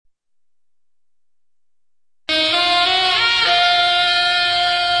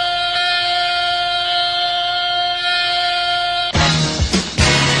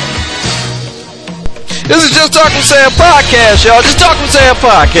This is Just Talk with Sam podcast, y'all. Just Talk with Sam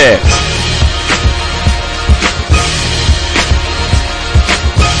podcast.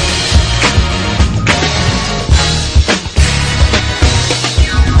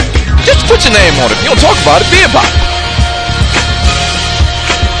 Just put your name on it. If you don't talk about it, be about it.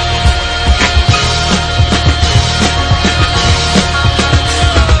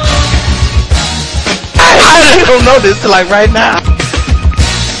 I don't know this till like right now.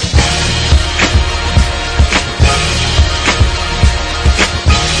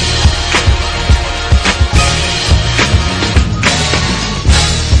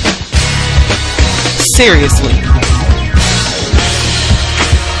 Seriously.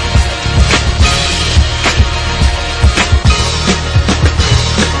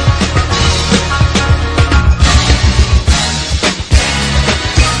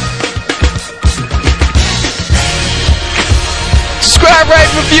 Subscribe, rate,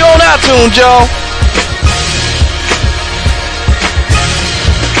 and review on iTunes, y'all.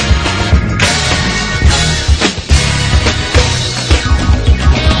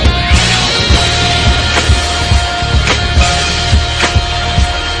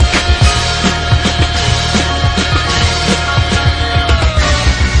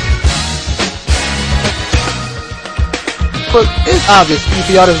 But it's obvious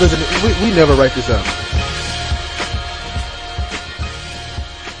for y'all that's listening, we never write this out.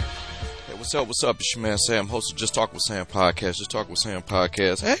 What's up? It's your man Sam, host of Just Talk with Sam podcast. Just Talk with Sam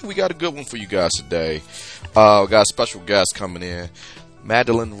podcast. Hey, we got a good one for you guys today. We got a special guest coming in,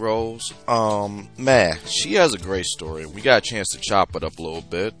 Madelyn Rose. Man, she has a great story. We got a chance to chop it up a little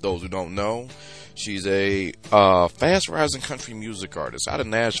bit. Those who don't know, she's a fast rising country music artist out of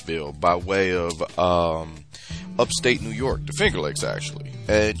Nashville by way of upstate New York, the Finger Lakes actually.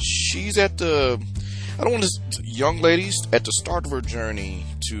 And she's at the, I don't want to, young ladies at the start of her journey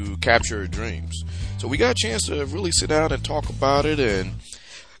to capture her dreams. So we got a chance to really sit down and talk about it and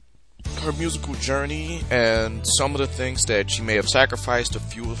her musical journey and some of the things that she may have sacrificed to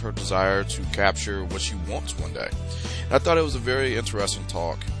fuel her desire to capture what she wants one day. And I thought it was a very interesting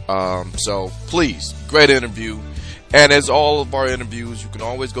talk. So please, great interview. And as all of our interviews, you can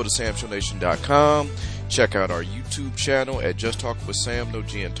always go to samshownation.com. Check out our YouTube channel at Just Talk with Sam, no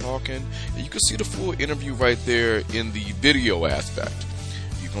G and Talking. And you can see the full interview right there in the video aspect.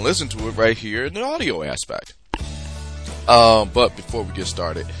 You can listen to it right here in the audio aspect. But before we get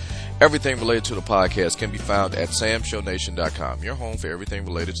started, everything related to the podcast can be found at samshownation.com, your home for everything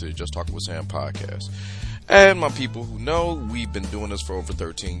related to the Just Talk with Sam podcast. And my people who know, we've been doing this for over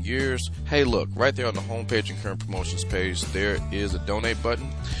 13 years. Hey, look, right there on the homepage and current promotions page, there is a donate button.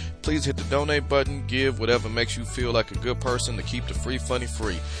 Please hit the donate button. Give whatever makes you feel like a good person to keep the free funny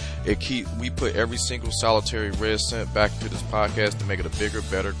free. We put every single solitary red cent back into this podcast to make it a bigger,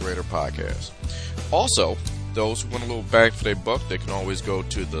 better, greater podcast. Also, those who want a little bang for their buck, they can always go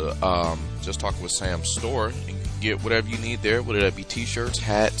to the Just Talk with Sam store and get whatever you need there, whether that be t-shirts,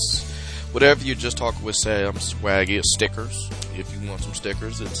 hats, whatever you Just Talk with Sam swag is, stickers. If you want some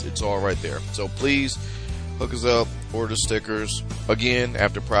stickers, it's all right there. So please hook us up, order stickers. Again,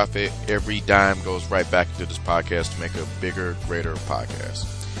 after profit, every dime goes right back into this podcast to make a bigger, greater podcast.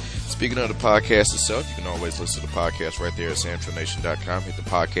 Speaking of the podcast itself, you can always listen to the podcast right there at samshownation.com. Hit the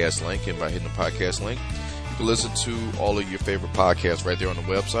podcast link, and by hitting the podcast link, you can listen to all of your favorite podcasts right there on the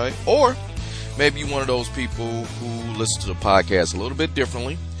website. Or maybe you're one of those people who listen to the podcast a little bit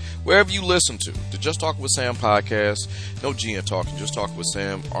differently. Wherever you listen to the Just Talk with Sam podcast, no G and Talking, Just Talk with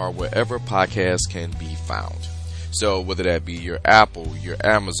Sam, or wherever podcasts can be found. So whether that be your Apple, your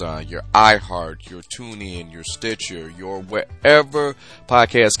Amazon, your iHeart, your TuneIn, your Stitcher, your wherever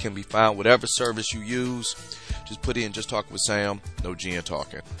podcasts can be found, whatever service you use, just put in Just Talk with Sam, no G and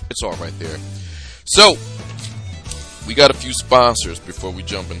Talking. It's all right there. So we got a few sponsors before we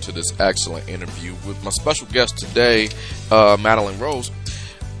jump into this excellent interview with my special guest today, Madelyn Rose.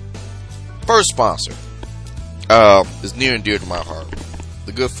 First sponsor is near and dear to my heart.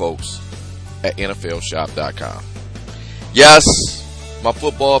 The good folks at NFLshop.com. Yes, my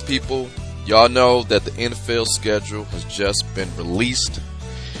football people, y'all know that the NFL schedule has just been released.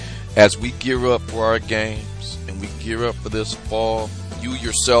 As we gear up for our games and we gear up for this fall, you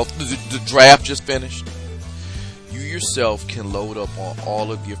yourself, the draft just finished. You yourself can load up on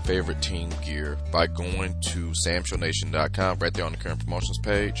all of your favorite team gear by going to samshownation.com right there on the current promotions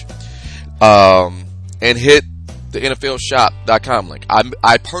page. And hit the NFLshop.com link.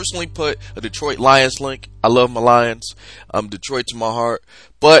 I personally put a Detroit Lions link. I love my Lions. Detroit to my heart.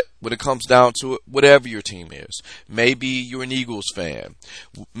 But when it comes down to it, whatever your team is, maybe you're an Eagles fan.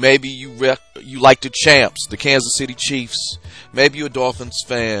 Maybe you like the champs, the Kansas City Chiefs. Maybe you're a Dolphins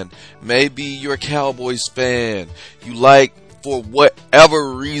fan. Maybe you're a Cowboys fan. You like, for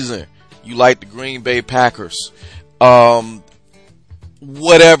whatever reason, you like the Green Bay Packers.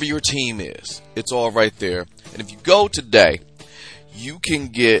 Whatever your team is, it's all right there. And if you go today, you can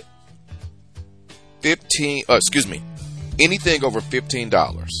get anything over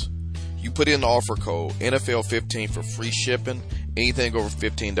 $15. You put in the offer code NFL15 for free shipping. Anything over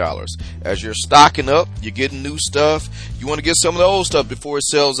 $15. As you're stocking up, you're getting new stuff. You want to get some of the old stuff before it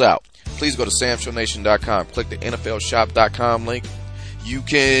sells out. Please go to samshownation.com. Click the NFLshop.com link. You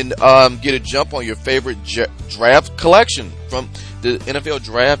can get a jump on your favorite draft collection from the NFL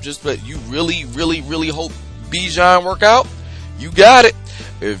draft. Just but you really, really, really hope Bijan work out. You got it.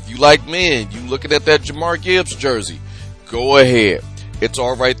 If you like me and you looking at that Jamar Gibbs jersey, go ahead. It's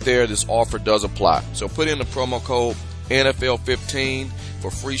all right there. This offer does apply. So put in the promo code NFL15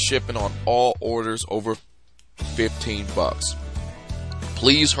 for free shipping on all orders over $15.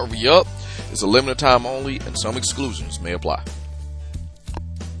 Please hurry up. It's a limited time only and some exclusions may apply.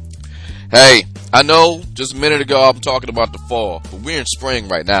 Hey, I know just a minute ago I'm talking about the fall, but we're in spring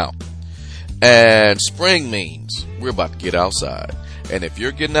right now. And spring means we're about to get outside. And if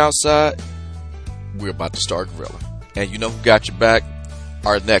you're getting outside, we're about to start grilling. And you know who got your back?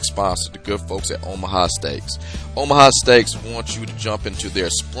 Our next sponsor, the good folks at Omaha Steaks. Omaha Steaks wants you to jump into their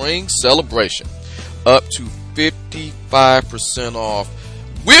spring celebration up to 55% off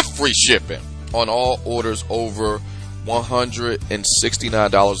with free shipping on all orders over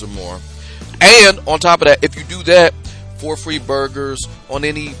 $169 or more. And on top of that, if you do that, 4 free burgers on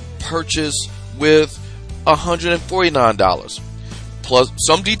any purchase with $149. Plus,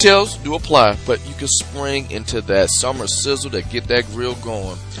 some details do apply, but you can spring into that summer sizzle that get that grill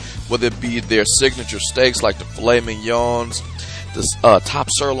going. Whether it be their signature steaks like the filet mignons, the top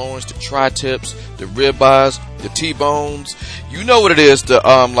sirloins, the tri-tips, the ribeyes, the T-bones. You know what it is to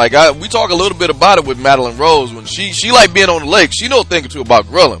we talk a little bit about it with Madelyn Rose when she like being on the lake. She know a thing or two about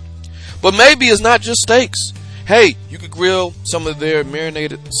grilling. But maybe it's not just steaks. Hey, you could grill some of their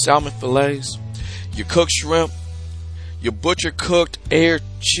marinated salmon fillets, your cooked shrimp, your butcher cooked air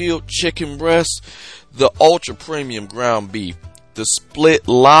chilled chicken breasts, the ultra premium ground beef, the split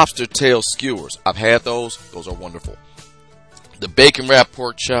lobster tail skewers. I've had those. Those are wonderful. The bacon wrapped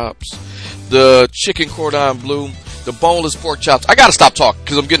pork chops, the chicken cordon bleu, the boneless pork chops. I got to stop talking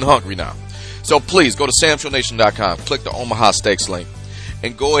because I'm getting hungry now. So please go to samshownation.com, click the Omaha Steaks link,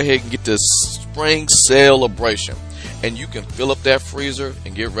 and go ahead and get this spring celebration. And you can fill up that freezer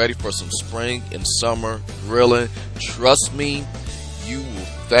and get ready for some spring and summer grilling. Trust me, you will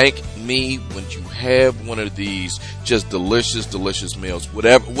thank me when you have one of these just delicious, delicious meals.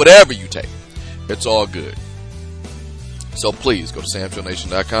 Whatever you take, it's all good. So please go to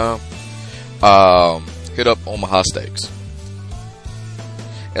samshownation.com. Hit up Omaha Steaks.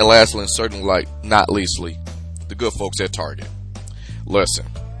 And lastly, and certainly not leastly, the good folks at Target. Listen,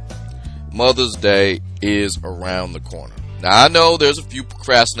 Mother's Day is around the corner. Now, I know there's a few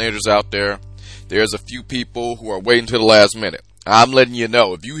procrastinators out there. There's a few people who are waiting to the last minute. I'm letting you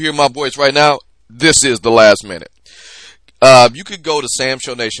know. If you hear my voice right now, this is the last minute. You could go to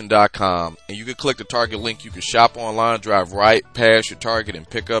samshownation.com and you could click the Target link. You can shop online, drive right past your Target and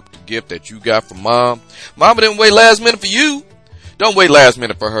pick up the gift that you got for Mom. Mama didn't wait last minute for you. Don't wait last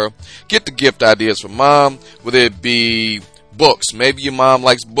minute for her. Get the gift ideas for Mom, whether it be books. Maybe your mom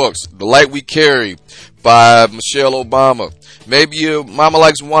likes books. The Light We Carry by Michelle Obama. Maybe your mama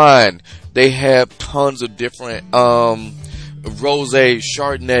likes wine. They have tons of different rosés,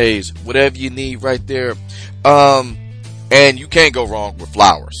 Chardonnays, whatever you need right there. And you can't go wrong with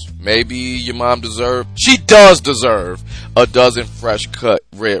flowers. Maybe your mom she does deserve a dozen fresh cut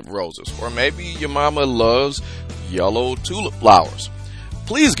red roses. Or maybe your mama loves yellow tulip flowers.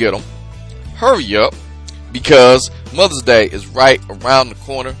 Please get them. Hurry up, because Mother's Day is right around the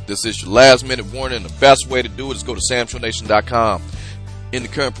corner. This is your last minute warning. The best way to do it is go to samshownation.com. In the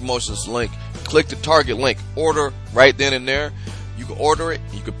current promotions link, click the Target link. Order right then and there. You can order it.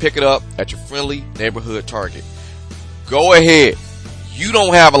 You can pick it up at your friendly neighborhood Target. Go ahead. You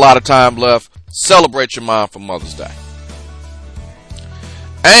don't have a lot of time left. Celebrate your mom for Mother's Day.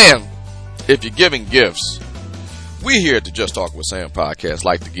 And if you're giving gifts, we here at the Just Talk with Sam podcast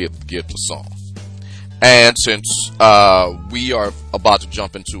like to give the gift a song. And since we are about to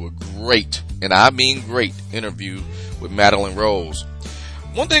jump into a great, and I mean great, interview with Madelyn Rose,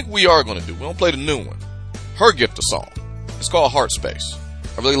 one thing we are going to do, we don't play the new one. her gift of song. It's called Heart Space.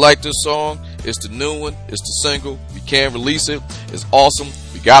 I really like this song. It's the new one. It's the single. We can't release it. It's awesome.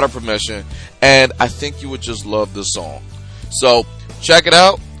 We got her permission. And I think you would just love this song. So check it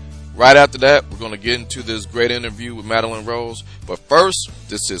out. Right after that, we're going to get into this great interview with Madelyn Rose. But first,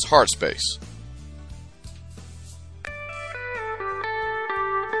 this is Heart Space.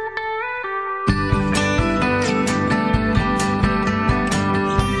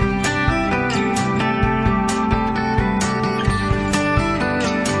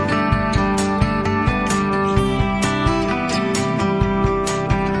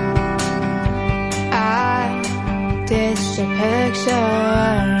 Ditched your picture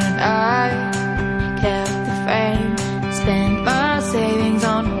and I kept the frame. Spent my savings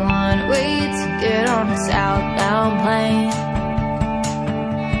on one way to get on a southbound plane.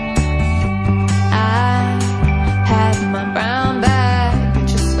 I had my brown bag,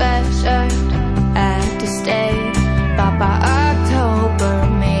 Gucci sweatshirt, had to stay. Thought by October,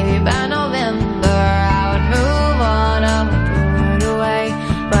 maybe by November, I would move on, I would put it away.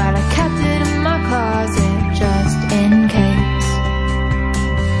 But I kept it in my closet just in case.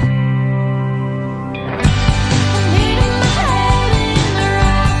 I needed my head in the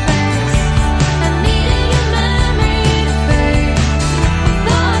right place. I needed your memory to fade.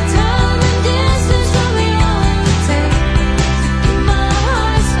 Thought time and distance will be all it takes to keep my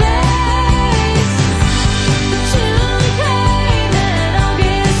heart space. But you came in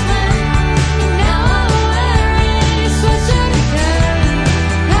August when, and now I'm wearing your sweatshirt again.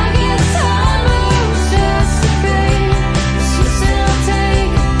 I guess summer was just a phase. You still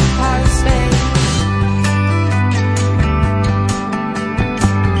take heart space.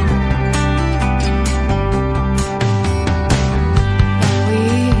 We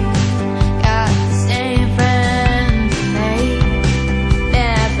got the same friends and they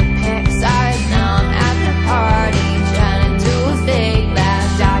never pick sides. Now I'm at the party trying to do a fake laugh,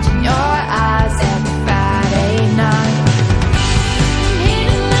 dodging your eyes every Friday night.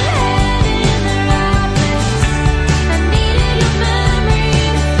 Needed my head in the right place. I needed your memory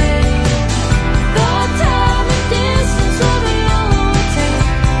to fade. Thought time and distance will be all it takes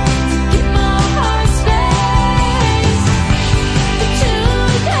to keep my heart space. But you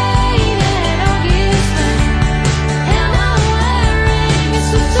came in August when, and I'm wearing your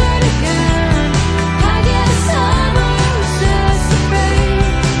sweatshirt again. I guess summer was just a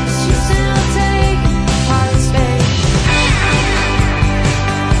phase. You still take heart space.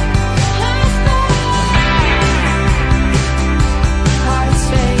 Heart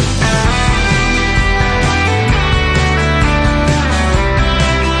space.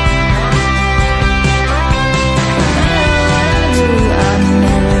 I'm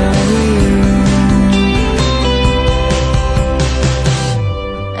never you.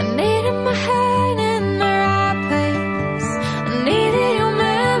 I needed my head in the right place. I needed your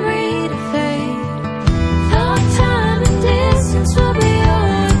memory to fade. Thought time and distance will be all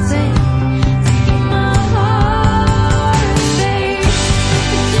it takes to keep my heart safe.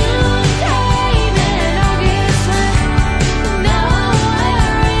 But you came in August when, now I'm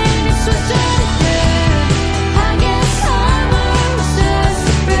wearing your sweatshirt again. I guess summer was just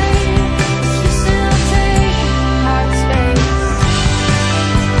a phase. You still take heart space.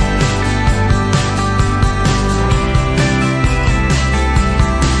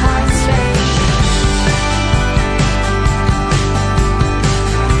 Heart space.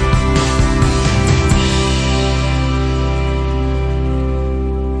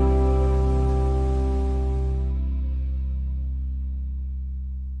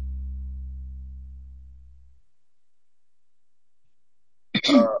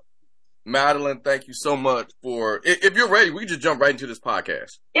 Madelyn, thank you so much for, if you're ready, we can just jump right into this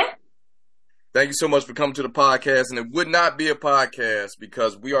podcast. Yeah. Thank you so much for coming to the podcast. And it would not be a podcast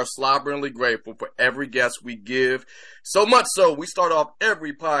because we are slobberingly grateful for every guest we give. So much so, we start off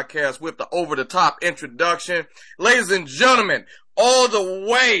every podcast with the over-the-top introduction. Ladies and gentlemen, all the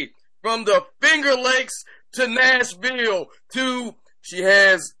way from the Finger Lakes to Nashville to, she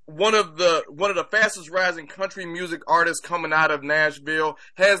has one of the fastest rising country music artists coming out of Nashville,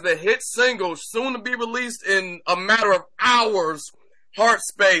 has the hit single soon to be released in a matter of hours, Heart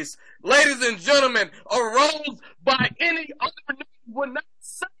Space. Ladies and gentlemen, a rose by any other name would not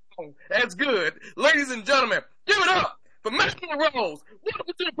sound as good. Ladies and gentlemen, give it up for Madelyn Rose.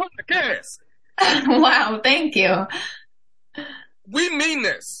 Welcome to the podcast. Wow, thank you. We mean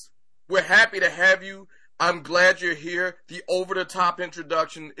this. We're happy to have you. I'm glad you're here. The over-the-top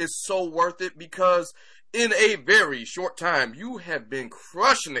introduction is so worth it because in a very short time, you have been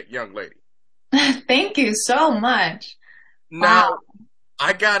crushing it, young lady. Thank you so much. Now, Wow.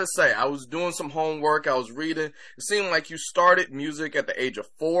 I gotta say, I was doing some homework, I was reading. It seemed like you started music at the age of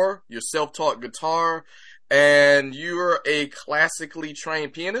 4. You're self-taught guitar, and you're a classically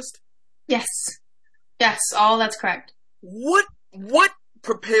trained pianist. Yes. Yes, all that's correct. What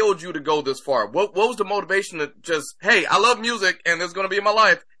propelled you to go this far? What was the motivation to just, hey, I love music, and it's gonna be in my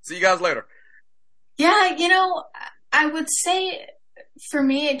life. See you guys later. Yeah, I would say for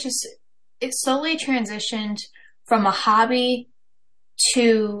me, it slowly transitioned from a hobby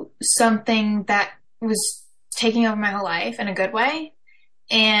to something that was taking over my whole life in a good way.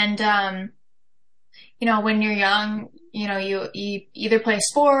 And, when you're young, you either play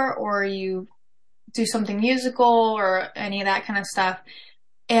sport or you do something musical or any of that kind of stuff.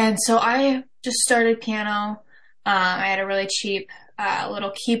 And so I just started piano. I had a really cheap,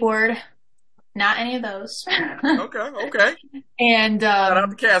 little keyboard. Not any of those. Okay. And, shout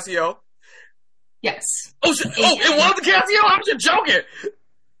out to Casio. Yes. Oh, it was the Casio? I'm just joking.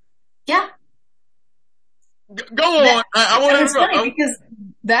 Yeah. Go on. I want to know. Because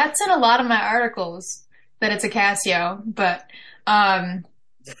that's in a lot of my articles that it's a Casio. But,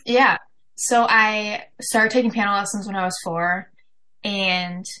 yeah. So I started taking piano lessons when I was 4.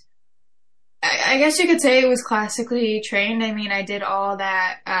 And I guess you could say it was classically trained. I mean, I did all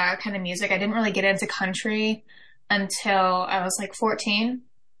that kind of music. I didn't really get into country until I was like 14.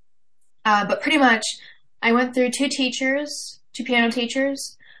 But pretty much, I went through 2 piano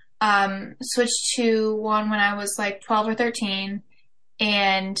teachers, switched to one when I was like 12 or 13,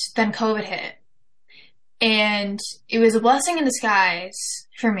 and then COVID hit. And it was a blessing in disguise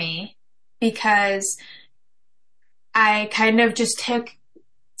for me because I kind of just took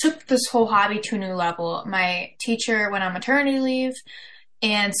this whole hobby to a new level. My teacher went on maternity leave,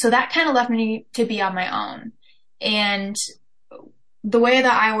 and so that kind of left me to be on my own. And the way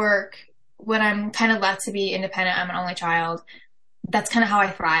that I work, when I'm kind of left to be independent, I'm an only child, that's kind of how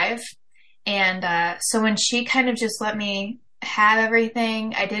I thrive. And so when she kind of just let me have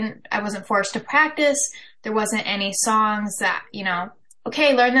everything, I wasn't forced to practice. There wasn't any songs that,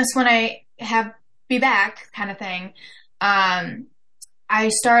 okay, learn this when I be back kind of thing. I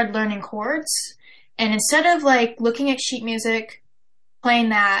started learning chords, and instead of like looking at sheet music, playing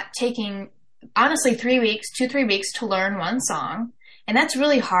that, taking honestly 3 weeks to learn one song, and that's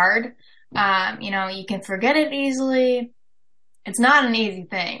really hard. You can forget it easily. It's not an easy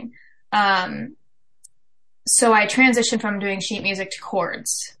thing. So I transitioned from doing sheet music to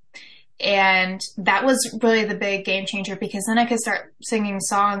chords, and that was really the big game changer because then I could start singing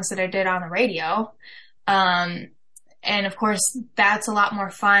songs that I did on the radio. And of course, that's a lot more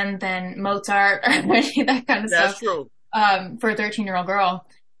fun than Mozart or any of that kind of stuff. That's true. For a 13-year-old girl.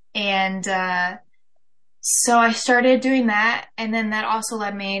 And so I started doing that, and then that also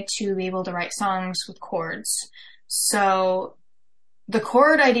led me to be able to write songs with chords. So the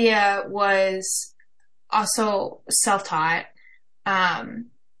chord idea was also self-taught.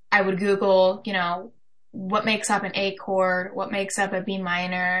 I would Google, what makes up an A chord, what makes up a B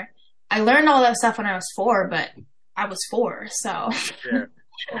minor. I learned all that stuff when I was 4, but I was 4, so.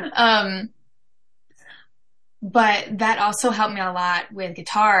 Yeah. But that also helped me a lot with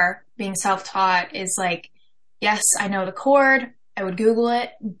guitar. Being self-taught is like, yes, I know the chord, I would Google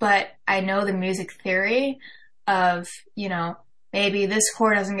it, but I know the music theory of, maybe this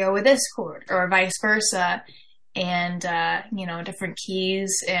chord doesn't go with this chord or vice versa. And, different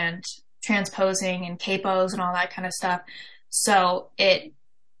keys and transposing and capos and all that kind of stuff. So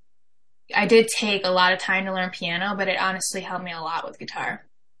I did take a lot of time to learn piano, but it honestly helped me a lot with guitar.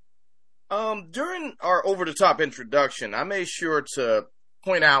 During our over-the-top introduction, I made sure to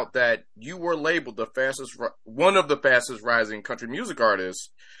point out that you were labeled one of the fastest rising country music artists,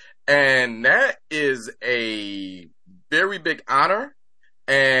 and that is a very big honor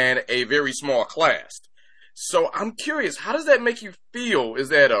and a very small class. So I'm curious, how does that make you feel? Is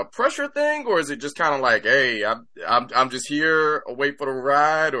that a pressure thing, or is it just kind of like, hey, I'm just here, wait for the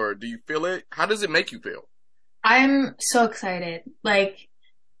ride, or do you feel it? How does it make you feel? I'm so excited. Like,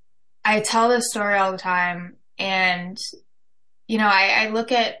 I tell this story all the time, and, I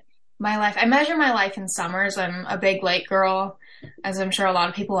look at my life. I measure my life in summers. I'm a big lake girl, as I'm sure a lot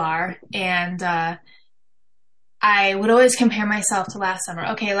of people are, and I would always compare myself to last summer.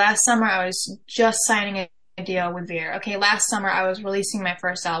 Okay, last summer I was just signing a deal with Veer. Okay, last summer I was releasing my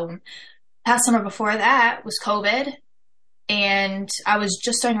first album. Past summer before that was COVID, and I was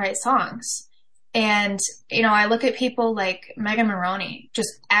just starting to write songs. And, I look at people like Megan Maroney, just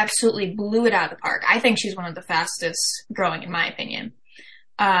absolutely blew it out of the park. I think she's one of the fastest growing, in my opinion,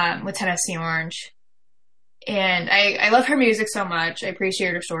 with Tennessee Orange. And I love her music so much. I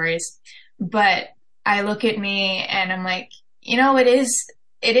appreciate her stories. But I look at me and I'm like, it is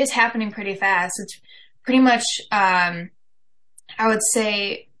it is happening pretty fast. It's pretty much, I would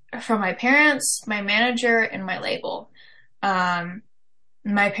say, from my parents, my manager, and my label.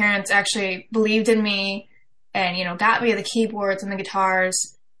 My parents actually believed in me and, got me the keyboards and the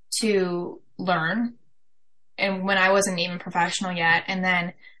guitars to learn. And when I wasn't even professional yet. And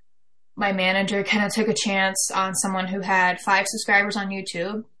then my manager kind of took a chance on someone who had 5 subscribers on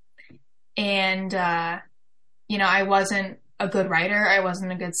YouTube. And, I wasn't a good writer. I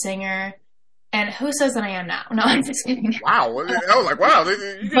wasn't a good singer. And who says that I am now? No, I'm just kidding. Wow. I was like, wow.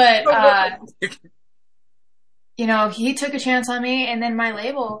 But, he took a chance on me, and then my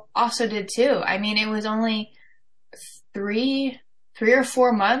label also did too. I mean, it was only 3 or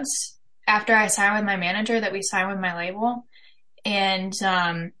 4 months after I signed with my manager that we signed with my label. And,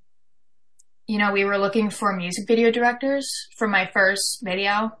 we were looking for music video directors for my first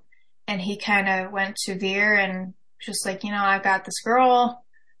video. And he kind of went to Veer and just like, I've got this girl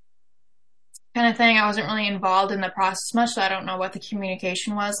kind of thing. I wasn't really involved in the process much, so I don't know what the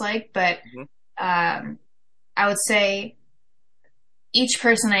communication was like. But I would say each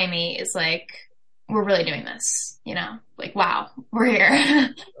person I meet is like, we're really doing this, like, wow, we're here.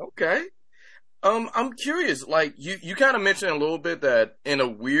 Okay. I'm curious, like, you kind of mentioned a little bit that in a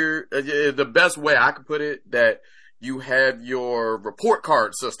weird, the best way I could put it, that you have your report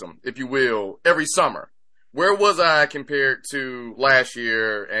card system, if you will, every summer. Where was I compared to last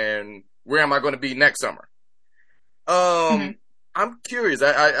year, and where am I going to be next summer? I'm curious.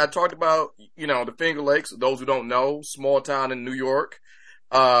 I talked about, the Finger Lakes. Those who don't know, small town in New York.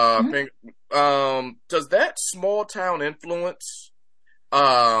 Does that small town influence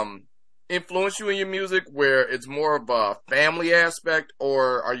you in your music, where it's more of a family aspect,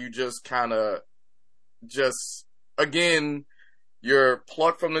 or are you just kind of again, you're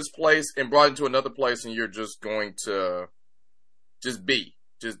plucked from this place and brought into another place, and you're just going to be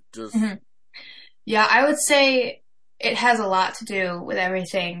Yeah, I would say it has a lot to do with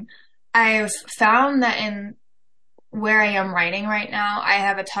everything. I've found that in where I am writing right now, I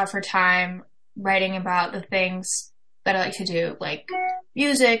have a tougher time writing about the things that I like to do, like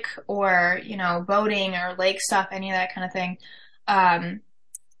music or, boating or lake stuff, any of that kind of thing.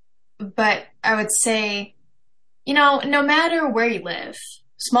 But I would say, no matter where you live,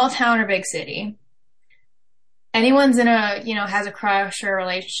 small town or big city, anyone's in has a crush or a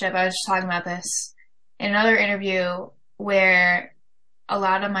relationship. I was just talking about this in another interview, where a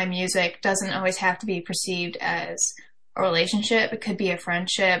lot of my music doesn't always have to be perceived as a relationship. It could be a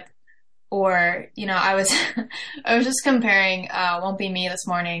friendship, or, I was just comparing, Won't Be Me this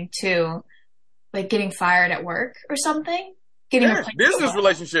morning to like getting fired at work or something. Business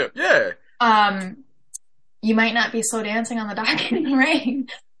relationship. Yeah. You might not be slow dancing on the dock in the rain,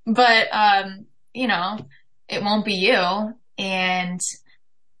 but, it won't be you. And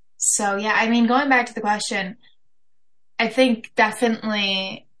so, yeah, I mean, going back to the question, I think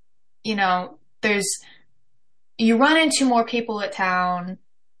definitely, you run into more people at town.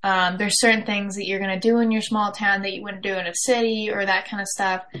 There's certain things that you're going to do in your small town that you wouldn't do in a city or that kind of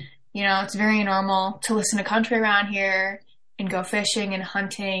stuff. It's very normal to listen to country around here and go fishing and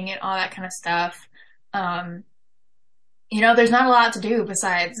hunting and all that kind of stuff. There's not a lot to do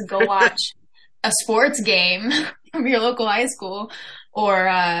besides go watch a sports game from your local high school, or,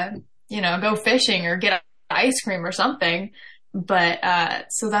 go fishing or get ice cream or something. But,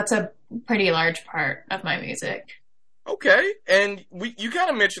 so that's a pretty large part of my music. Okay. And you kind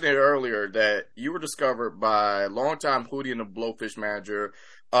of mentioned it earlier that you were discovered by longtime Hootie and the Blowfish manager,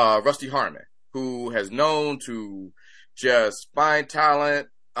 Rusty Harmon, who has known to just find talent.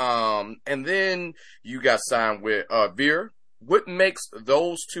 And then you got signed with, Veer. What makes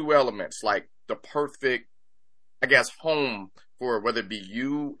those two elements like the perfect, I guess, home for whether it be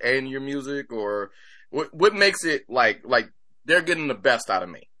you and your music, or what makes it like they're getting the best out of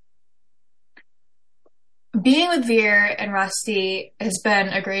me? Being with Veer and Rusty has been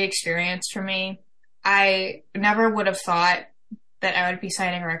a great experience for me. I never would have thought that I would be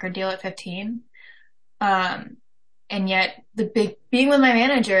signing a record deal at 15. And yet being with my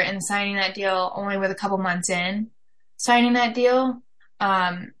manager and signing that deal only with a couple months in signing that deal,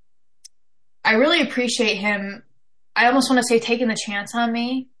 I really appreciate him. I almost want to say taking the chance on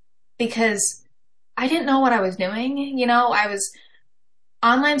me, because I didn't know what I was doing. I was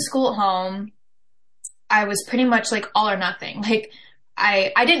online school at home. I was pretty much like all or nothing. Like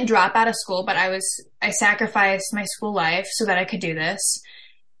I didn't drop out of school, but I sacrificed my school life so that I could do this.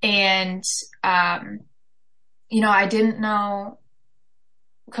 And, I didn't know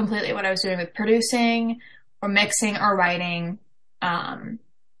completely what I was doing with producing or mixing or writing.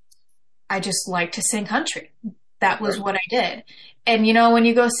 I just like to sing country. that was what I did. And you know, when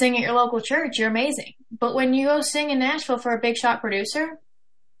you go sing at your local church, you're amazing. But when you go sing in Nashville for a big shot producer,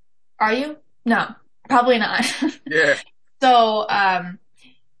 are you? No, probably not. Yeah. So,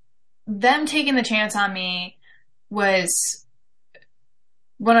 them taking the chance on me was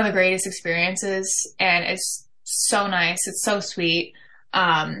one of the greatest experiences, and it's so nice. It's so sweet.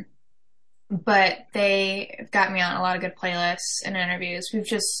 But they got me on a lot of good playlists and interviews. We've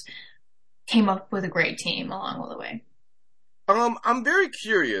just came up with a great team along the way. I'm very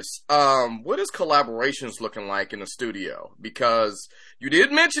curious. What is collaborations looking like in the studio? Because you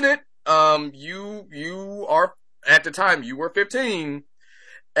did mention it. You are, at the time, you were 15,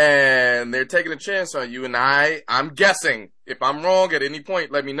 and they're taking a chance on you. And I'm guessing, if I'm wrong at any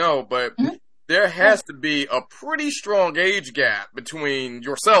point, let me know. But there has to be a pretty strong age gap between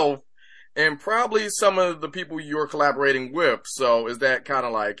yourself and probably some of the people you're collaborating with. So is that kind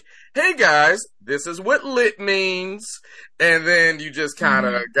of like, hey guys, this is what lit means, and then you just kind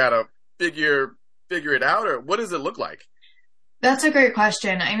of gotta figure it out, or what does it look like? That's a great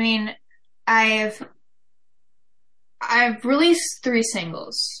question. I mean, I've released 3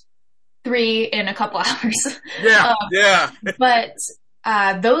 singles, 3 in a couple hours. Yeah, yeah. But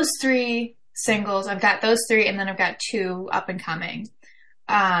those 3 singles, I've got those 3, and then I've got 2 up and coming.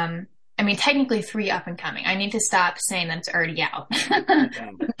 I mean, technically 3 up and coming. I need to stop saying that it's already out.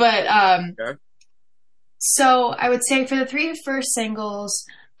 But, Okay. so I would say for the 3 first singles,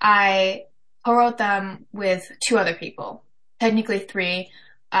 I co-wrote them with 2 other people. Technically 3.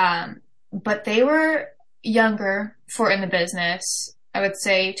 But they were younger for in the business. I would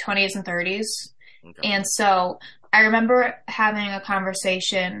say 20s and 30s. Okay. And so I remember having a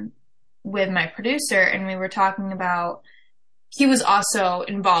conversation with my producer, and we were talking about, he was also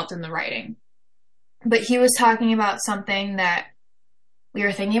involved in the writing, but he was talking about something that we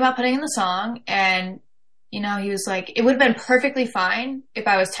were thinking about putting in the song. And, you know, he was like, it would have been perfectly fine if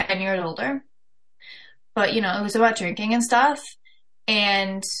I was 10 years older, but you know, it was about drinking and stuff.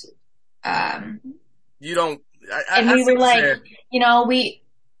 And, You don't, and we were like, you know,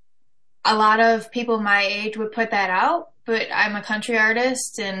 a lot of people my age would put that out, but I'm a country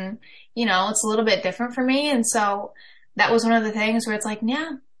artist, and, you know, it's a little bit different for me. And so that was one of the things where it's like,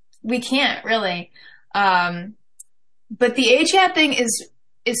 yeah, we can't really. But the age gap thing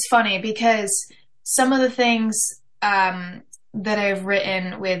is funny, because some of the things that I've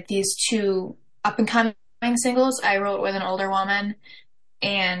written with these 2 up and coming singles, I wrote with an older woman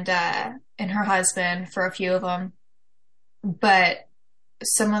and her husband for a few of them. But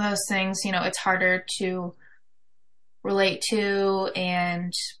some of those things, you know, it's harder to relate to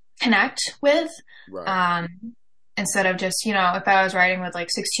and connect with. Right. Instead of just, you know, if I was writing with like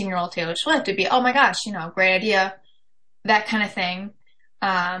 16-year-old Taylor Swift, it'd be, oh my gosh, you know, great idea, that kind of thing.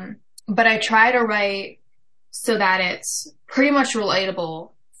 But I try to write so that it's pretty much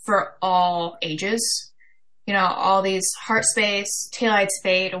relatable for all ages. You know, all these Heart Space, Taillights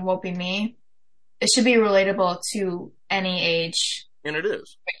Fade, and Won't Be Me. It should be relatable to any age. And it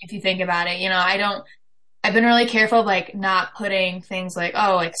is. If you think about it, you know, I've been really careful of like not putting things like,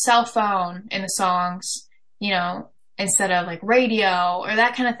 oh, like cell phone in the songs, you know, instead of like radio or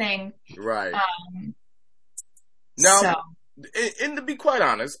that kind of thing. Right. Now, So, and to be quite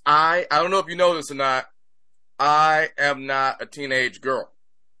honest, I don't know if you know this or not, I am not a teenage girl.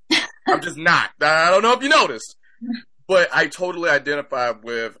 I'm just not. I don't know if you noticed, but I totally identify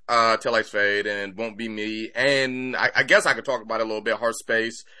with Till Lights Fade and Won't Be Me, and I guess I could talk about it a little bit, Heart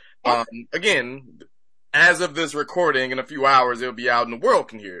Space. Again, as of this recording, in a few hours, it'll be out and the world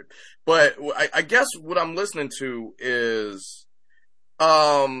can hear it. But I guess what I'm listening to is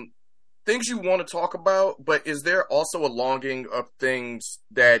things you want to talk about, but is there also a longing of things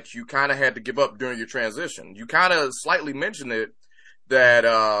that you kind of had to give up during your transition? You kind of slightly mentioned it, that,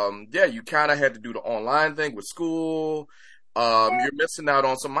 you kind of had to do the online thing with school. You're missing out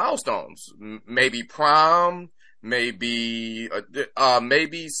on some milestones, maybe prom, maybe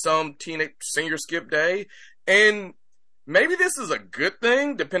some teenage senior skip day. And maybe this is a good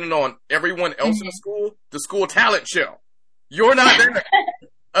thing, depending on everyone else in the school talent show. You're not there.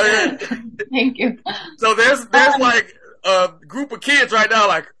 thank you. So there's like a group of kids right now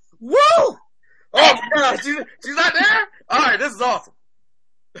like, woo! Oh my God, she's not there? All right, this is awesome.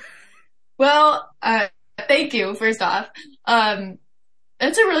 Well, thank you, first off.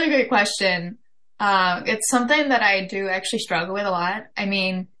 That's a really great question. It's something that I do actually struggle with a lot. I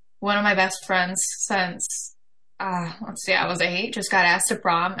mean, one of my best friends since, I was 8, just got asked to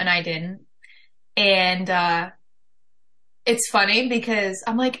prom and I didn't. And, it's funny because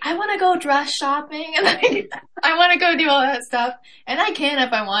I'm like, I want to go dress shopping and I want to go do all that stuff, and I can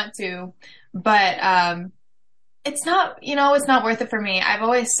if I want to, but, it's not, it's not worth it for me. I've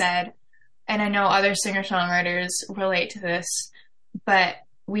always said, and I know other singer-songwriters relate to this, but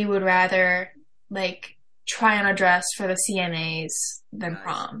we would rather like try on a dress for the CMAs than Nice.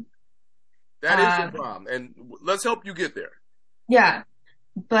 prom. That is your prom, and let's help you get there. Yeah,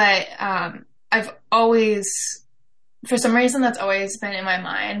 but I've always, for some reason, that's always been in my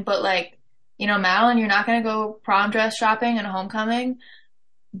mind. But like, Madeline, you're not gonna go prom dress shopping and homecoming,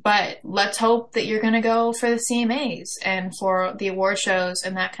 but let's hope that you're gonna go for the CMAs and for the award shows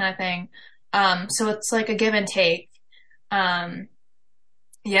and that kind of thing. So it's like a give and take.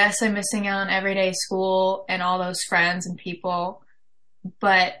 Yes, I'm missing out on everyday school and all those friends and people,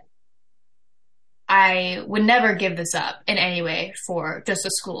 but I would never give this up in any way for just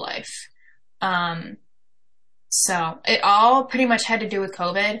a school life. So it all pretty much had to do with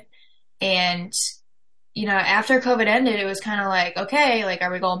COVID. And, after COVID ended, it was kind of like, okay, like,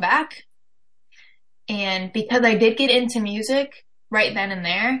 are we going back? And because I did get into music right then and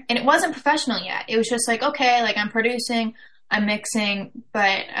there, and it wasn't professional yet. It was just like, okay, like I'm producing, I'm mixing,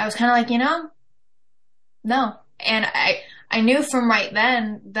 but I was kind of like, no. And I knew from right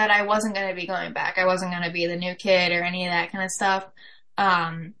then that I wasn't going to be going back. I wasn't going to be the new kid or any of that kind of stuff.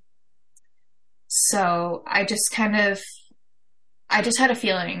 So I just had a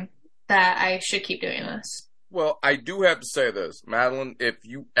feeling that I should keep doing this. Well, I do have to say this, Madeline, if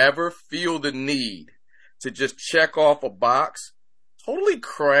you ever feel the need to just check off a box, totally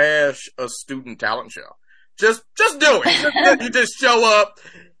crash a student talent show. Just do it. You just show up,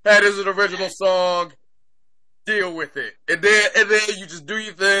 that is an original song, deal with it. And then you just do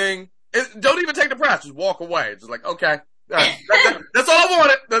your thing. Don't even take the prize, just walk away. It's just like, okay. All right. That's all I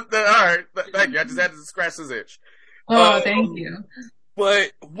wanted. All right. Thank you. I just had to scratch this itch. Oh, thank you.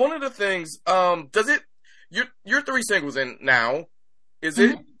 But one of the things, your 3 singles in now, is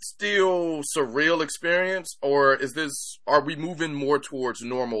it still surreal experience, or are we moving more towards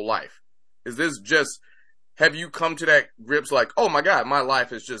normal life? Is this just, have you come to that grips like, oh my God, my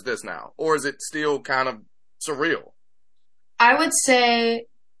life is just this now? Or is it still kind of surreal? I would say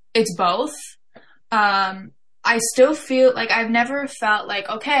it's both. I still feel like I've never felt like,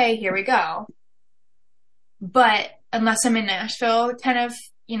 okay, here we go. But unless I'm in Nashville, kind of,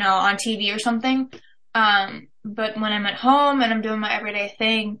 on TV or something. But when I'm at home and I'm doing my everyday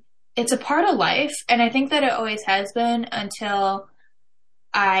thing, it's a part of life. And I think that it always has been until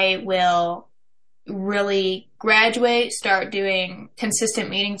I will really graduate, start doing consistent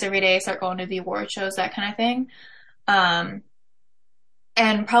meetings every day, start going to the award shows, that kind of thing.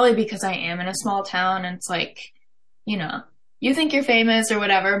 And probably because I am in a small town and it's like, you think you're famous or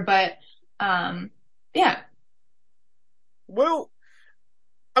whatever, but, yeah. Well,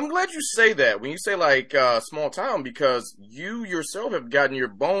 I'm glad you say that when you say like small town, because you yourself have gotten your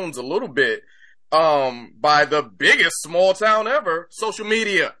bones a little bit by the biggest small town ever, social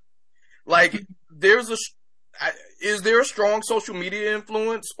media. Like, is there a strong social media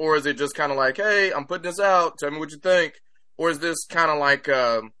influence, or is it just kind of like, hey, I'm putting this out, tell me what you think? Or is this kind of like,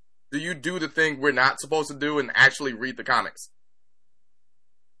 do you do the thing we're not supposed to do and actually read the comments?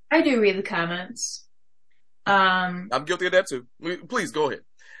 I do read the comments. I'm guilty of that too. Please go ahead.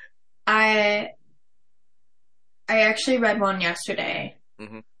 I actually read one yesterday,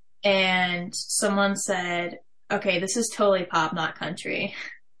 and someone said, okay, this is totally pop, not country.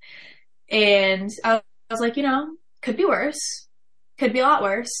 And I was like, could be worse. Could be a lot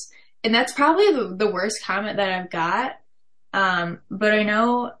worse. And that's probably the worst comment that I've got. But I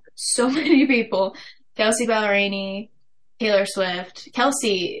know so many people, Kelsey Ballerini, Taylor Swift,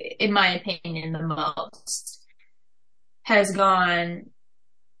 Kelsey, in my opinion, the most, has gone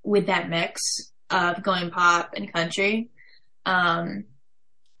with that mix of going pop and country,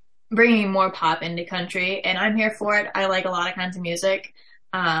 bringing more pop into country, and I'm here for it. I like a lot of kinds of music,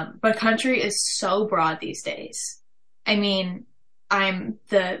 but country is so broad these days. I mean, I'm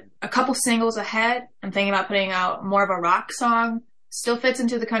a couple singles ahead. I'm thinking about putting out more of a rock song. Still fits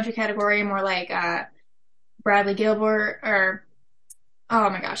into the country category, more like Bradley Gilbert, or oh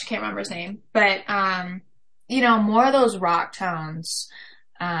my gosh, I can't remember his name. But more of those rock tones,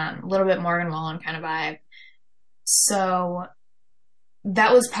 a little bit Morgan Wallen kind of vibe. So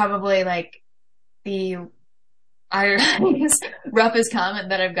that was probably like the roughest comment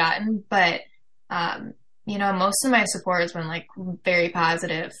that I've gotten. But most of my support has been like very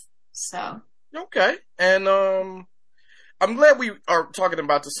positive. So okay, and I'm glad we are talking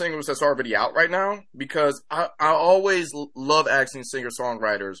about the singles that's already out right now, because I always love asking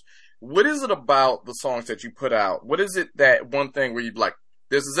singer-songwriters, what is it about the songs that you put out? What is it, that one thing where you're like,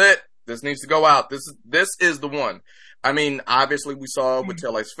 this is it, this needs to go out, this is the one? I mean, obviously we saw it with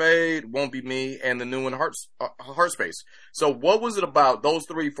Till Lights Fade, Won't Be Me, and the new one, Heart Space. So what was it about those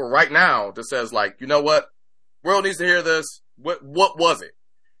three for right now that says, like, you know what? World needs to hear this. What was it?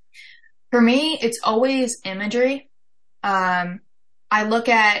 For me, it's always imagery. I look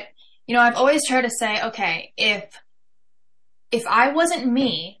at, I've always tried to say, okay, if I wasn't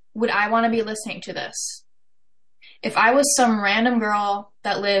me, would I want to be listening to this? If I was some random girl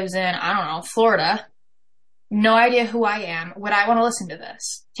that lives in, I don't know, Florida, no idea who I am, would I want to listen to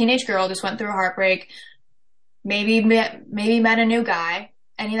this? Teenage girl just went through a heartbreak, maybe met a new guy,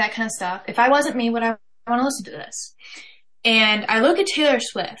 any of that kind of stuff. If I wasn't me, would I want to listen to this? And I look at Taylor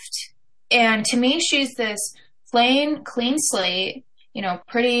Swift, and to me, she's this plain, clean slate,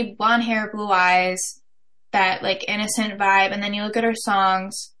 pretty blonde hair, blue eyes, that like innocent vibe. And then you look at her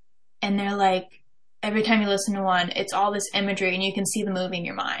songs, and they're like, every time you listen to one, it's all this imagery, and you can see the movie in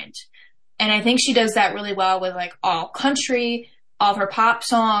your mind. And I think she does that really well with like all country, all of her pop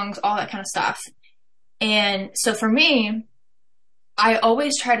songs, all that kind of stuff. And so for me, I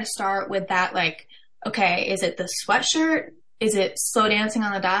always try to start with that, like, okay, is it the sweatshirt? Is it slow dancing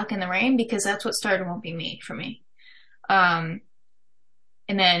on the dock in the rain? Because that's what started Won't Be Me for me. And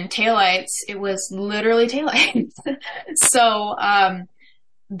then Taillights, it was literally Taillights. So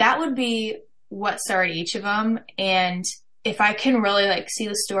that would be what started each of them. And if I can really like see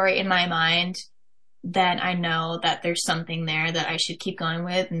the story in my mind, then I know that there's something there that I should keep going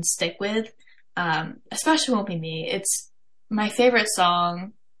with and stick with. Especially Won't Be Me. It's my favorite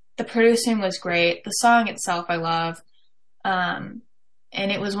song. The producing was great. The song itself I love. And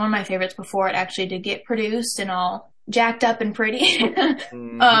it was one of my favorites before it actually did get produced and all jacked up and pretty.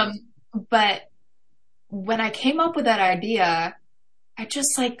 Mm-hmm. But when I came up with that idea, I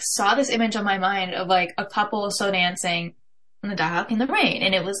just like saw this image on my mind of like a couple slow dancing on the dock in the rain.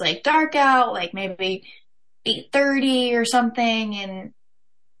 And it was like dark out, like maybe 8:30 or something. And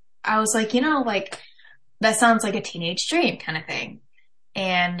I was like, like that sounds like a teenage dream kind of thing.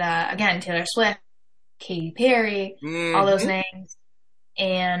 And, again, Taylor Swift, Katy Perry, all those names.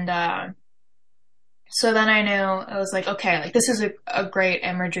 And, so then I knew, I was like, okay, like this is a great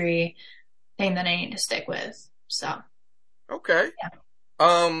imagery thing that I need to stick with. So. Okay.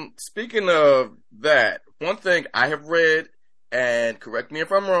 Yeah. Speaking of that, one thing I have read, and correct me if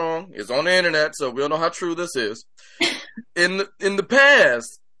I'm wrong, is on the internet, so we don't know how true this is. In the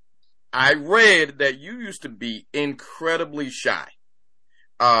past, I read that you used to be incredibly shy.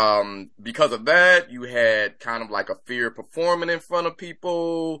 Because of that, you had kind of like a fear of performing in front of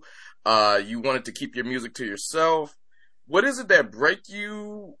people. You wanted to keep your music to yourself. What is it that break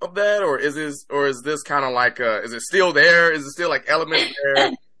you of that? Or is this kind of like, is it still there? Is it still like elements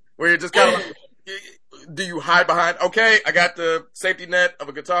there where you're just kind of like, do you hide behind, okay, I got the safety net of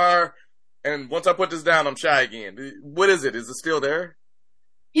a guitar, and once I put this down, I'm shy again. What is it? Is it still there?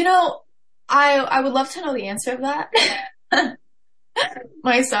 I would love to know the answer of that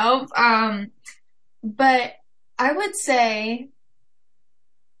myself. But I would say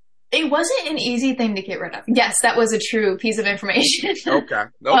it wasn't an easy thing to get rid of. Yes, that was a true piece of information. Okay.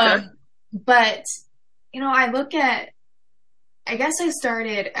 But, I guess I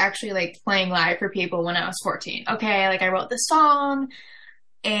started actually like playing live for people when I was 14. Okay, like I wrote the song,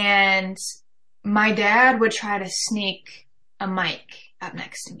 and my dad would try to sneak a mic up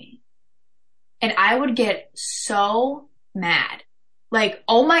next to me. And I would get so mad. Like,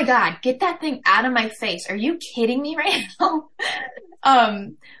 oh my God, get that thing out of my face. Are you kidding me right now?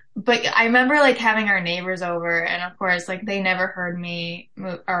 But I remember like having our neighbors over, and of course, like they never heard me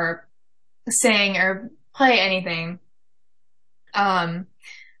or sing or play anything. And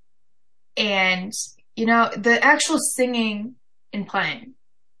the actual singing and playing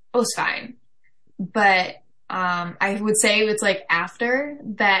was fine. But, I would say it's like after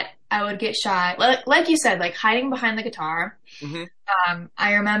that I would get shy. Like you said, like hiding behind the guitar. Mm-hmm.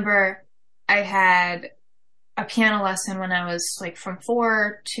 I remember I had a piano lesson when I was like from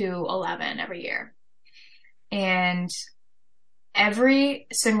 4 to 11 every year. And every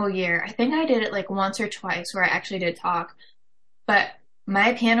single year, I think I did it like once or twice where I actually did talk, but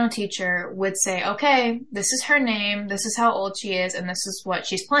my piano teacher would say, okay, this is her name, this is how old she is, and this is what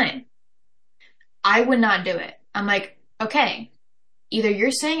she's playing. I would not do it. I'm like, okay, either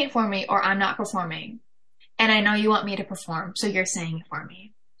you're saying it for me or I'm not performing. And I know you want me to perform, so you're saying it for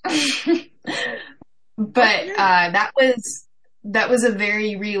me. But that was a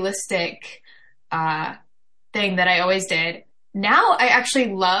very realistic thing that I always did. Now I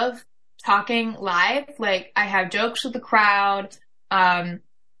actually love talking live. Like I have jokes with the crowd. I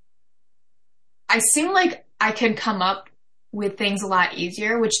seem like I can come up with things a lot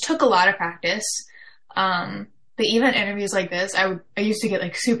easier, which took a lot of practice. But even interviews like this, I used to get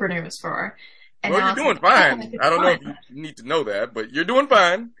like super nervous for. And Well, now you're it's doing like, oh, fine. like, it's I don't know if fun. you need to know that, but you're doing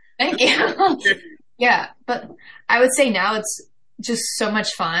fine. Thank you. Yeah, but I would say now it's just so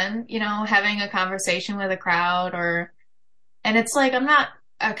much fun, you know, having a conversation with a crowd and it's like, I'm not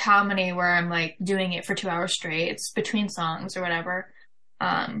a comedy where I'm like doing it for 2 hours straight. It's between songs or whatever.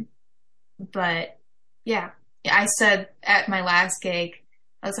 Um, but yeah, I said at my last gig,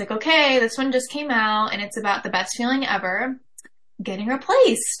 I was like, okay, this one just came out and it's about the best feeling ever, getting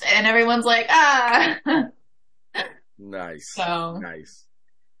replaced. And everyone's like, ah. Nice. So, Nice.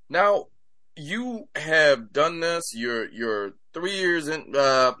 Now, you have done this. You're 3 years in.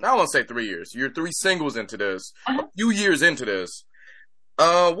 I don't want to say 3 years. You're 3 singles into this. uh-huh. A few years into this.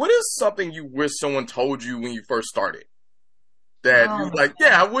 What is something you wish someone told you when you first started? That Oh you're my like,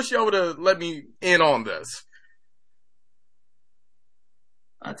 yeah, I wish y'all would have let me in on this.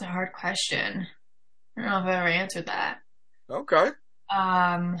 That's a hard question. I don't know if I've ever answered that. Okay.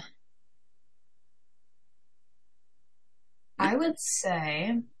 Um, I would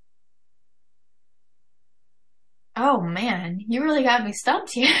say, oh man, you really got me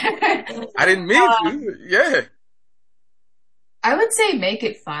stumped here. I didn't mean to. Yeah. I would say make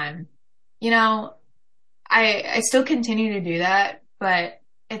it fun. You know, I still continue to do that, but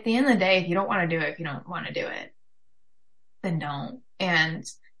at the end of the day, if you don't want to do it, if you don't want to do it, then don't. And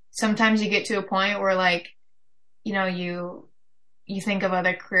sometimes you get to a point where like, you know, you think of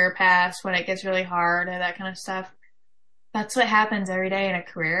other career paths when it gets really hard or that kind of stuff. That's what happens every day in a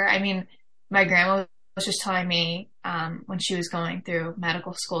career. I mean, my grandma was just telling me, when she was going through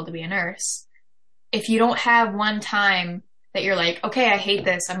medical school to be a nurse, if you don't have one time that you're like, okay, I hate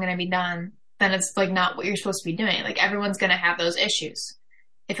this, I'm going to be done, then it's like not what you're supposed to be doing. Like everyone's going to have those issues.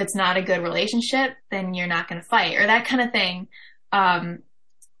 If it's not a good relationship, then you're not going to fight or that kind of thing.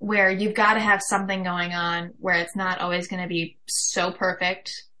 Where you've got to have something going on where it's not always going to be so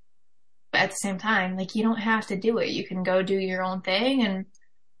perfect. But at the same time, like you don't have to do it. You can go do your own thing and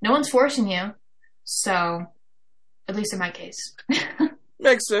no one's forcing you. So, at least in my case.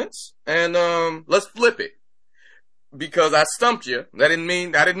 Makes sense. And let's flip it. Because I stumped you. I didn't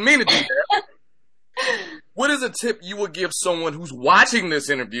mean to do that. What is a tip you would give someone who's watching this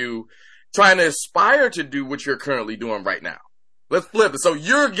interview trying to aspire to do what you're currently doing right now? Let's flip it. So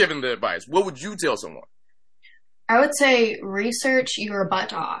you're giving the advice. What would you tell someone? I would say research your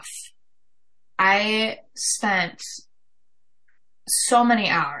butt off. I spent so many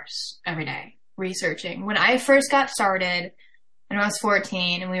hours every day researching. When I first got started, when I was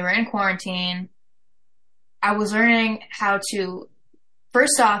 14 and we were in quarantine, I was learning how to,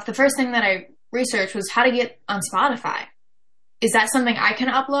 first off, the first thing that I researched was how to get on Spotify. Is that something I can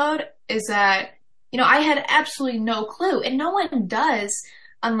upload? Is that, you know, I had absolutely no clue, and no one does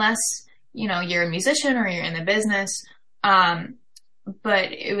unless, you know, you're a musician or you're in the business.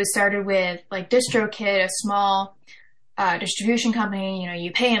 But it was started with like DistroKid, a small distribution company. You know,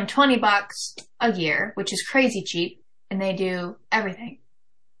 you pay them $20 a year, which is crazy cheap, and they do everything.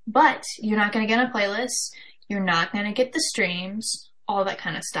 But you're not going to get a playlist. You're not going to get the streams, all that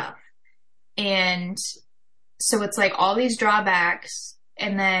kind of stuff. And so it's like all these drawbacks.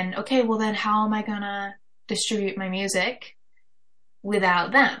 And then, okay, well then how am I going to distribute my music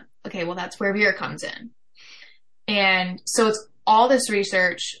without them? Okay, well that's where Veer comes in. And so it's all this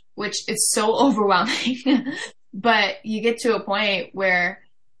research, which is so overwhelming. But you get to a point where,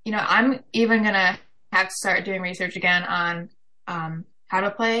 you know, I'm even going to have to start doing research again on how to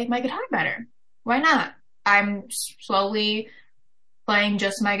play my guitar better. Why not? I'm slowly playing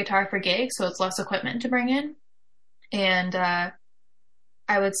just my guitar for gigs, so it's less equipment to bring in. And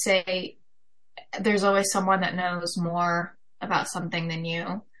I would say there's always someone that knows more about something than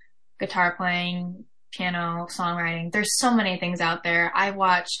you. Guitar playing, piano, songwriting. There's so many things out there. I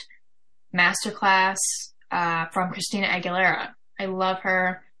watched Masterclass from Christina Aguilera. I love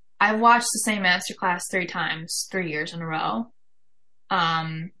her. I've watched the same Masterclass 3 times, 3 years in a row.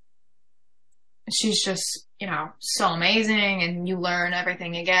 She's just, you know, so amazing, and you learn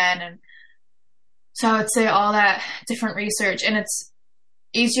everything again. And so I would say all that different research, and it's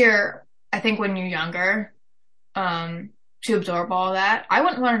easier, I think, when you're younger, to absorb all that. I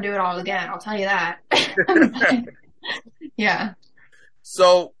wouldn't want to do it all again, I'll tell you that. Yeah.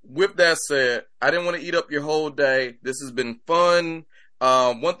 So with that said, I didn't want to eat up your whole day. This has been fun.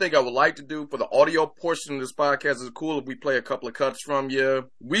 One thing I would like to do for the audio portion of this podcast is cool if we play a couple of cuts from you.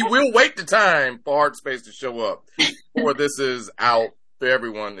 We will wait the time for Hard Space to show up before this is out for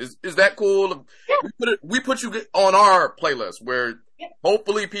everyone. Is that cool? Yeah. We put you on our playlist where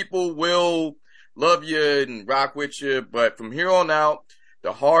hopefully people will love you and rock with you. But from here on out,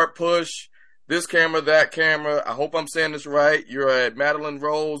 the hard push, this camera, that camera. I hope I'm saying this right. You're at Madelyn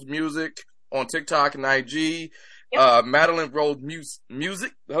Rose Music on TikTok and IG. Yep. Madelyn Rose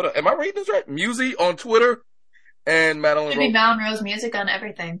Music. Hold on. Am I reading this right? Music on Twitter and Madelyn Should be Rose. Madelyn Rose Music on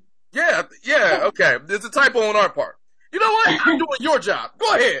everything. Yeah, okay. There's a typo on our part. You know what? I'm doing your job.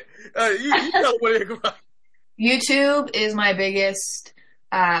 Go ahead. You tell what it is. YouTube is my biggest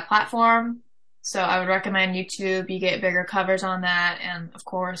platform, so I would recommend YouTube. You get bigger covers on that, and of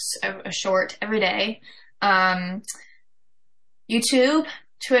course, a short every day. YouTube,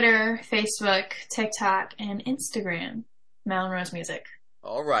 Twitter, Facebook, TikTok, and Instagram. Madelyn Rose Music.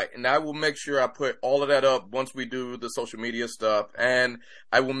 All right, and I will make sure I put all of that up once we do the social media stuff, and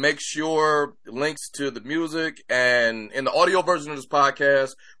I will make sure links to the music and in the audio version of this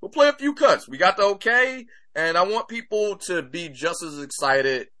podcast, we'll play a few cuts. We got the okay, and I want people to be just as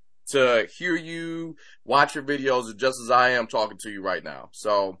excited to hear you, watch your videos, just as I am talking to you right now.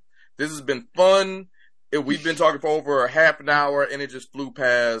 So this has been fun. We've been talking for over half an hour, and it just flew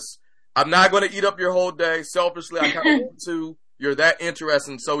past. I'm not going to eat up your whole day. Selfishly, I kind of want to. You're that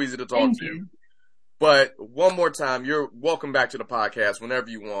interesting, so easy to talk Thank to. you. But one more time, you're welcome back to the podcast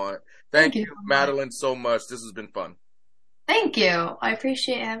whenever you want. Thank you, Madelyn, so much. This has been fun. Thank you. I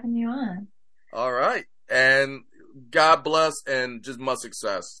appreciate having you on. All right. And God bless and just much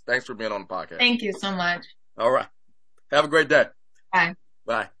success. Thanks for being on the podcast. Thank you so much. All right. Have a great day. Bye.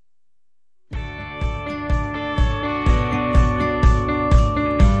 Bye.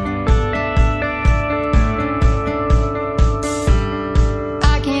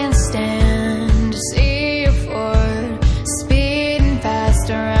 I can't stand to see you Ford speeding fast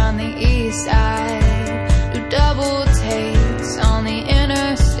around the east side. Do double takes on the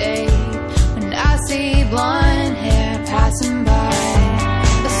interstate when I see blonde hair passing by.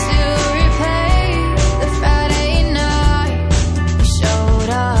 I still replay the Friday night we showed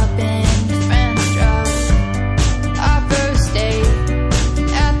up in your friend's truck. Our first date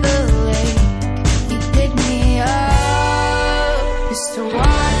at the lake, he picked me up. Used to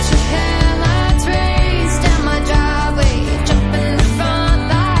watch your headlights race down my driveway, jump in the front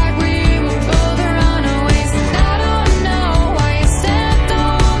like we were both runaways. And I don't know why you stepped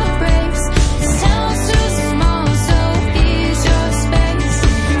on the brakes. This town's too small, so ease your space.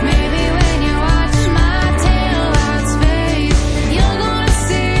 Maybe when you watch my taillights fade, you're gonna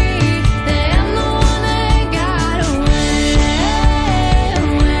see that I'm the one that got away.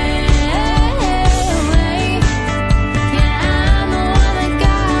 Yeah, I'm the one that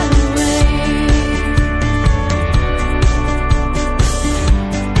got away.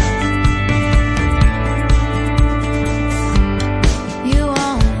 You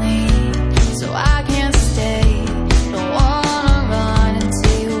won't leave, so I can't stay. Don't wanna run into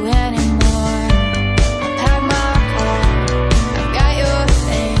you anymore. I pack my car, I've got your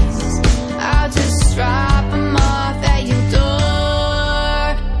things. I'll just drop 'em off at your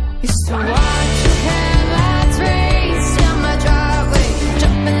door. Used to watch your headlights race down my driveway,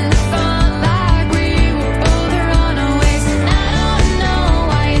 jump in the front like we were both runaways. And I don't know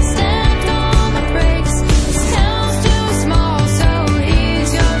why you stepped on the brakes. This town's too small, so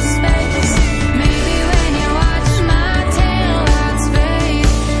ease your space. Maybe when you watch my taillights fade,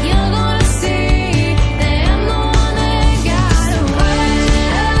 you're gonna see that I'm the one that got away.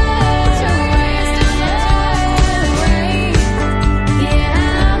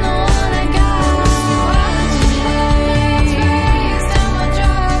 Yeah, I'm the one that got away.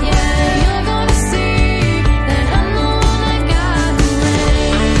 Yeah, you're gonna see that I'm the one that got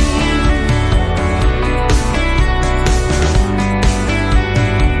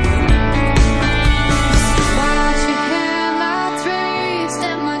Watch your headlights race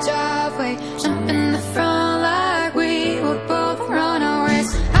down my driveway, jump in the front like we were both runaways.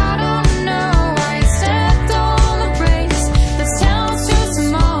 I don't know why you stepped on the brakes. This town's too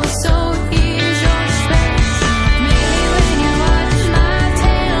small, so ease your space. Maybe when you watch my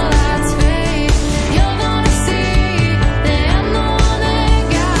taillights fade, you're gonna see that I'm the one that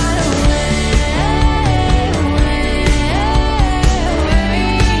got away.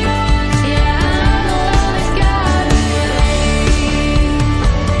 Yeah, I'm the one that got away.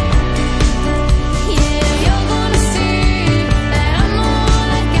 Yeah, you're gonna see that I'm the one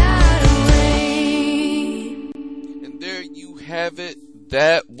that got away. And there you have it.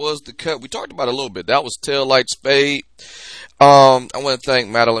 That was the cut. We talked about it a little bit. That was Tail Light Spade. I want to thank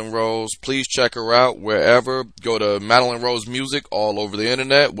Madelyn Rose. Please check her out wherever. Go to Madelyn Rose Music all over the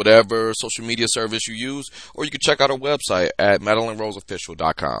internet, whatever social media service you use, or you can check out her website at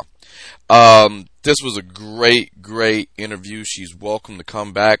MadelynRoseOfficial.com. This was a great interview. She's welcome to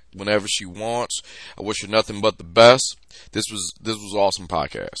come back whenever she wants. I wish her nothing but the best. this was awesome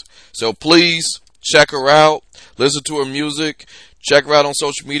podcast. So please check her out, listen to her music, check her out on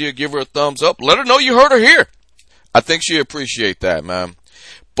social media, give her a thumbs up, let her know you heard her here. I think she'd appreciate that, man.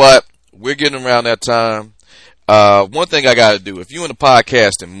 But we're getting around that time. One thing I gotta do, if you in the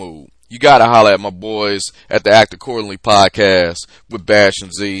podcasting mood, you gotta holler at my boys at the Act Accordingly podcast with Bash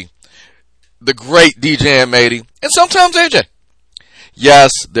and Z, the great DJ M80, and sometimes AJ.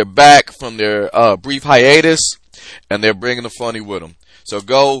 Yes, they're back from their brief hiatus, and they're bringing the funny with them. So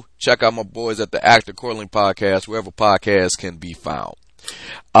go check out my boys at the Act Accordingly podcast, wherever podcasts can be found.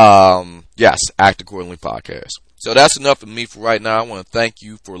 Yes, Act Accordingly podcast. So that's enough of me for right now. I want to thank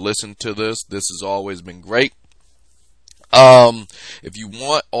you for listening to this. This has always been great. If you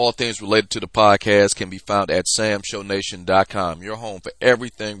want, all things related to the podcast can be found at samshownation.com. Your home for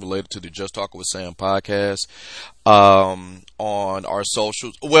everything related to the Just Talking with Sam podcast. On our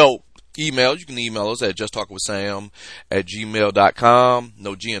socials, well, email, you can email us at justtalkingwithsam@gmail.com.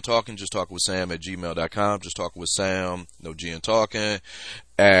 No G in talking, just talking with Sam at gmail.com. Just talking with Sam, no G in talking,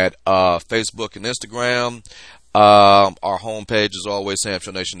 at Facebook and Instagram. Our homepage is always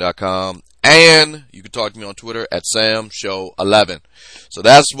samshownation.com. And you can talk to me on Twitter at samshow11. So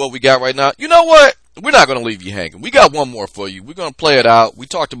that's what we got right now. You know what? We're not going to leave you hanging. We got one more for you. We're going to play it out. We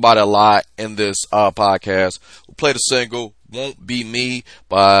talked about it a lot in this podcast. We'll play the single Won't Be Me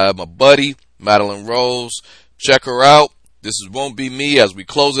by my buddy Madelyn Rose. Check her out. This is Won't Be Me as we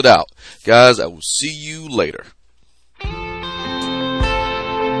close it out. Guys, I will see you later.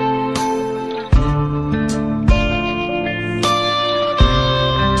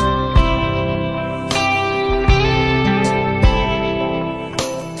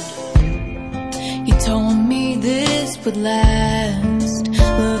 Would last,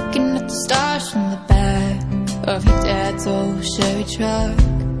 looking at the stars from the back of your dad's old Chevy truck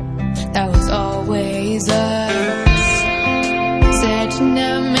that was always up.